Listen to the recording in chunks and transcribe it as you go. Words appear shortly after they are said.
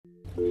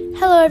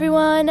Hello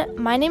everyone,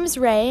 my name is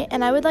Ray,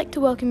 and I would like to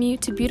welcome you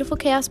to Beautiful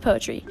Chaos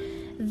Poetry,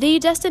 the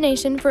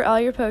destination for all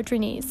your poetry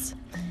needs.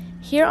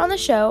 Here on the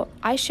show,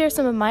 I share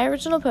some of my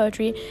original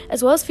poetry,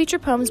 as well as feature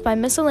poems by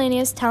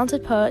miscellaneous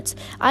talented poets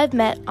I've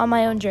met on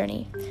my own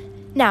journey.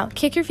 Now,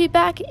 kick your feet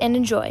back and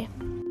enjoy.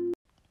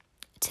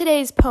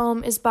 Today's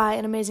poem is by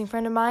an amazing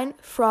friend of mine,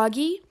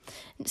 Froggy,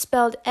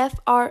 spelled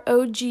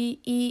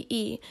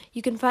Frogee.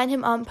 You can find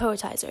him on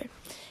Poetizer.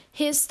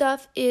 His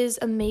stuff is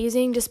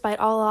amazing despite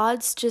all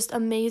odds, just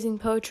amazing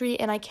poetry,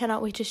 and I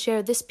cannot wait to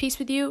share this piece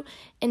with you,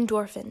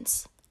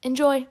 Endorphins.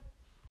 Enjoy!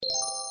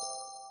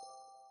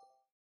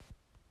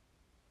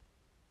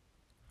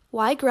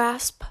 Why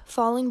grasp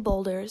falling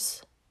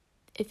boulders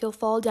if you'll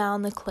fall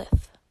down the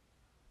cliff?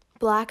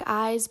 Black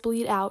eyes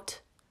bleed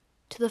out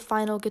to the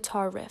final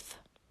guitar riff.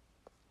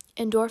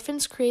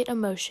 Endorphins create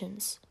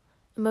emotions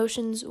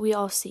we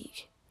all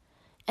seek,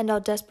 and I'll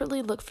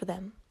desperately look for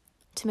them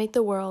to make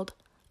the world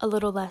a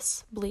little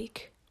less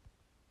bleak.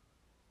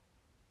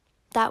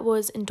 That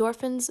was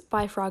Endorphins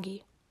by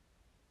Froggy.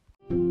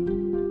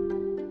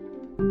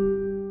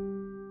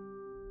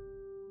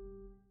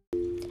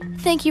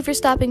 Thank you for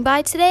stopping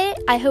by today.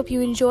 I hope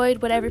you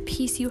enjoyed whatever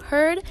piece you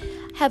heard.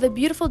 Have a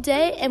beautiful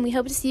day, and we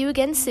hope to see you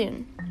again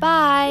soon.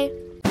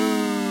 Bye!